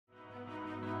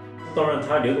当然，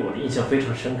他留给我的印象非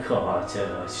常深刻啊，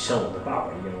像我的爸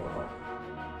爸一样啊。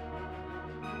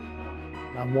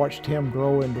I've watched him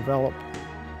grow and develop.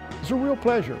 It's a real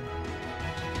pleasure.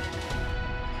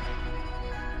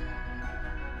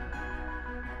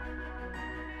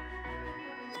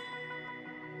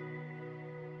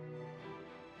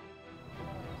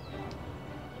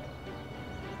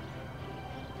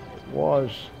 It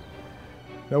was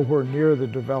nowhere near the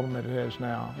development it has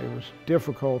now. It was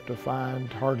difficult to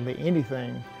find hardly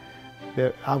anything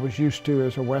that I was used to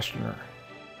as a Westerner.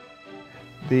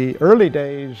 The early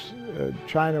days,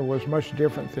 China was much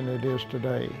different than it is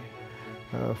today.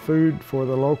 Food for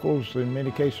the locals in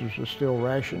many cases was still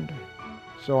rationed.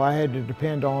 So I had to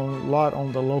depend a lot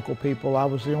on the local people. I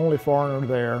was the only foreigner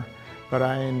there, but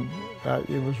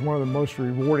it was one of the most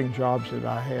rewarding jobs that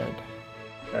I had.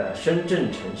 深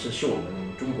圳城市是我们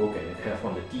中国改革开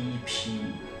放的第一批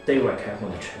对外开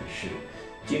放的城市。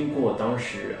经过当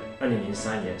时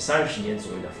2003年30年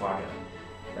左右的发展，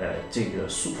这个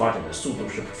发展的速度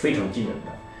是非常惊人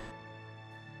的。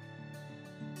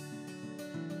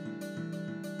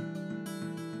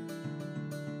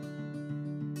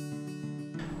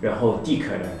然后蒂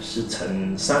克呢是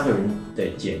从3份人的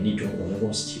简历中，我们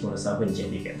公司提供了3份简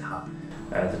历给他，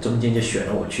中间就选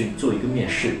了我去做一个面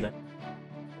试。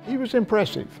He was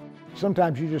impressive.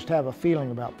 Sometimes you just have a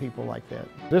feeling about people like that.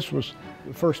 This was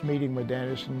the first meeting with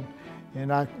Dannis,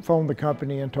 and I phoned the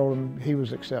company and told him he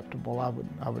was acceptable. I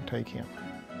would take him.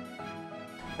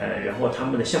 然后他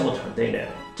们的项目团队呢，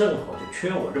正好就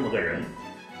缺我这么个人。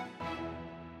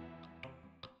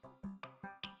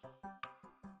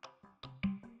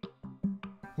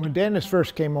When Dannis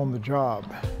first came on the job,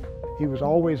 he was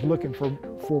always looking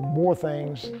for more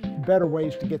things, better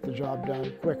ways to get the job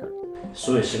done quicker.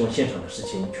 所有施工现场的事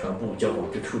情全部交给我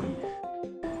去处理，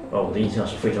我的印象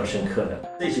是非常深刻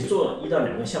的。在一起做1到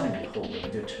2个项目以后，我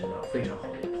们就成了非常好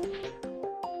的。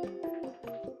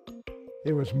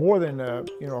It was more than a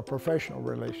professional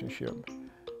relationship.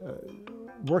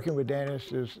 Working with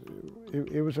Dannis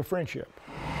it was a friendship.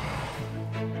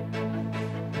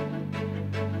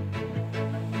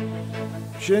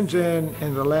 Shenzhen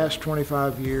in the last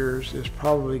 25 years has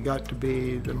probably got to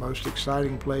be the most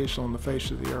exciting place on the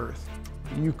face of the earth.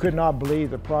 You could not believe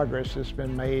the progress that's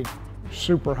been made.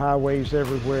 Super highways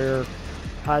everywhere,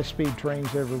 high-speed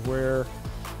trains everywhere.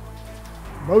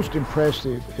 Most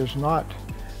impressive is not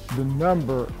the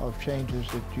number of changes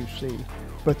that you see,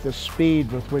 but the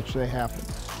speed with which they happen.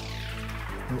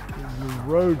 The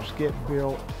roads get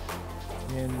built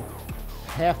in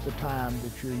half the time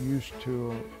that you're used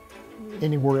to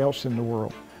anywhere else in the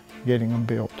world, getting them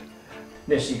built.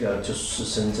 那是一个就是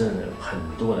深圳很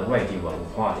多的外地文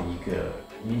化的一个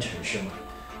城市嘛，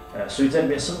所以在那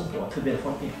边生活特别的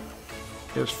方便。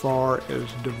As far as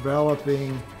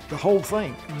developing the whole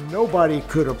thing, nobody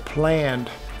could have planned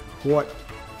what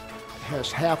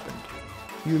has happened.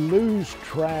 You lose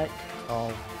track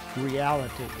of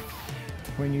reality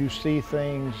when you see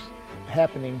things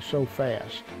happening so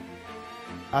fast.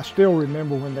 I still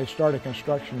remember when they started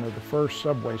construction of the first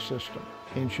subway system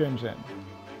in Shenzhen.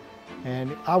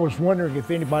 And I was wondering if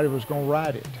anybody was going to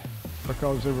ride it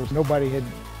because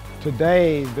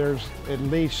today there's at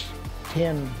least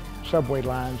 10 subway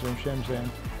lines in Shenzhen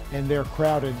and they're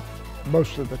crowded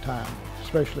most of the time,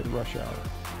 especially at rush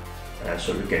hour.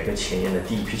 属于改革前沿的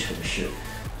第一批城市，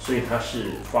所以它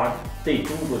是对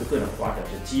中国的各种发展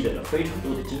是积累了非常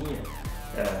多的经验。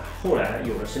后来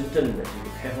有了深圳的这个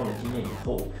开放的经验以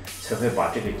后，才会把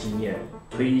这个经验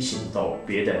推行到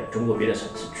中国别的城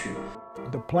市去。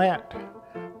The plant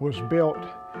was built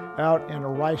out in a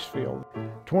rice field.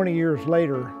 20 years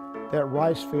later, that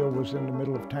rice field was in the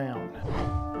middle of town.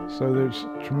 So there's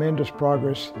tremendous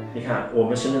progress. 你看，我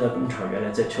们深圳的工厂原来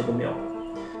在车公庙，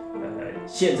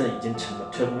现在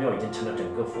车公庙已经成了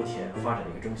整个福田发展的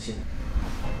一个中心。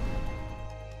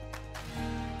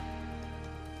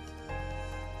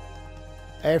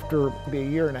After maybe a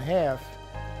year and a half,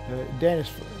 Dannis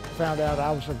found out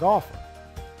I was a golfer.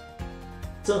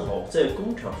 正好在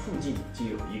工厂附近就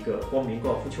有一个光明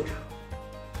高尔夫球场，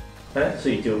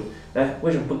所以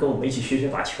为什么不跟我们一起学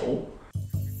打球？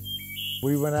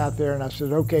 We went out there and I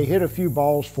said, okay, hit a few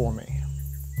balls for me.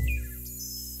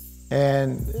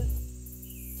 And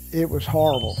it was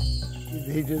horrible.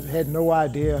 He just had no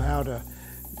idea how to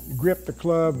grip the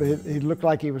club. He looked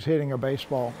like he was hitting a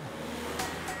baseball.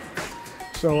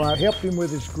 So I helped him with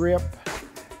his grip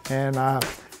and I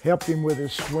helped him with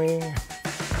his swing.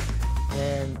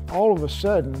 And all of a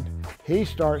sudden, he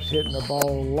starts hitting the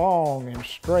ball long and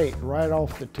straight right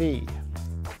off the tee.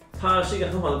 他是一个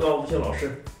很好的高尔夫球老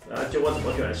师，教我怎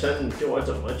么转身，教我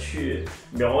怎么去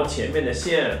瞄前面的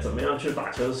线，怎么样去打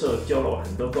球的时候，教了我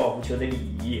很多高尔夫球的礼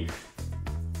仪，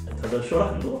他都说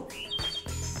了很多。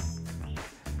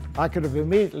I could have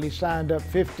immediately signed up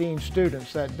 15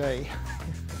 students that day.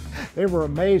 They were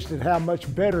amazed at how much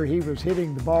better he was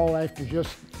hitting the ball after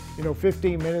just,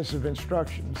 15 minutes of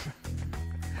instructions.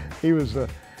 He was a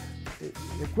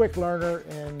quick learner,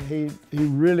 and he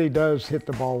really does hit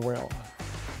the ball well.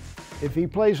 If he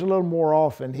plays a little more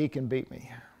often, he can beat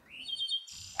me.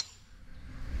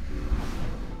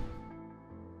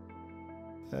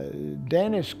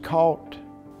 Dannis caught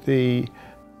the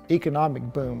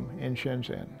economic boom in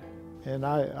Shenzhen, and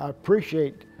I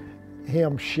appreciate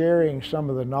him sharing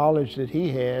some of the knowledge that he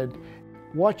had.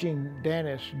 Watching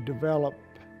Dannis develop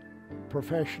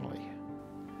professionally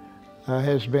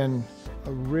has been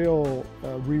a real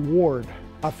reward.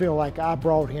 I feel like I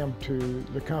brought him to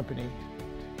the company,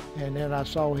 and then I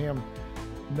saw him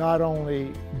not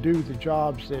only do the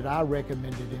jobs that I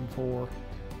recommended him for,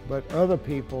 but other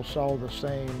people saw the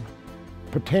same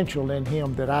potential in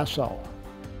him that I saw.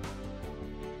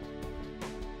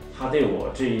 他对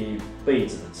我这一辈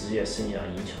子的职业生涯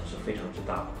影响是非常之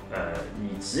大的。你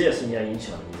职业生涯影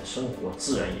响你的生活，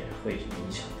自然也会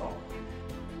影响到。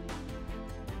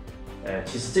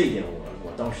其实这一点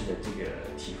我当时的这个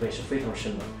体会是非常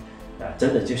深的。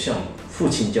真的就像父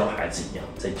亲教孩子一样，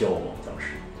在教我当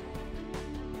时。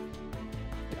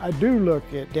I do look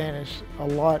at Dannis a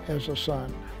lot as a son.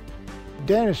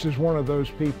 Dannis is one of those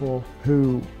people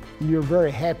who you're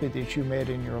very happy that you met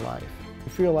in your life.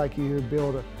 You feel like you have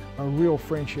built a real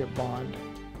friendship bond.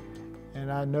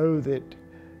 And I know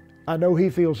he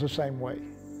feels the same way.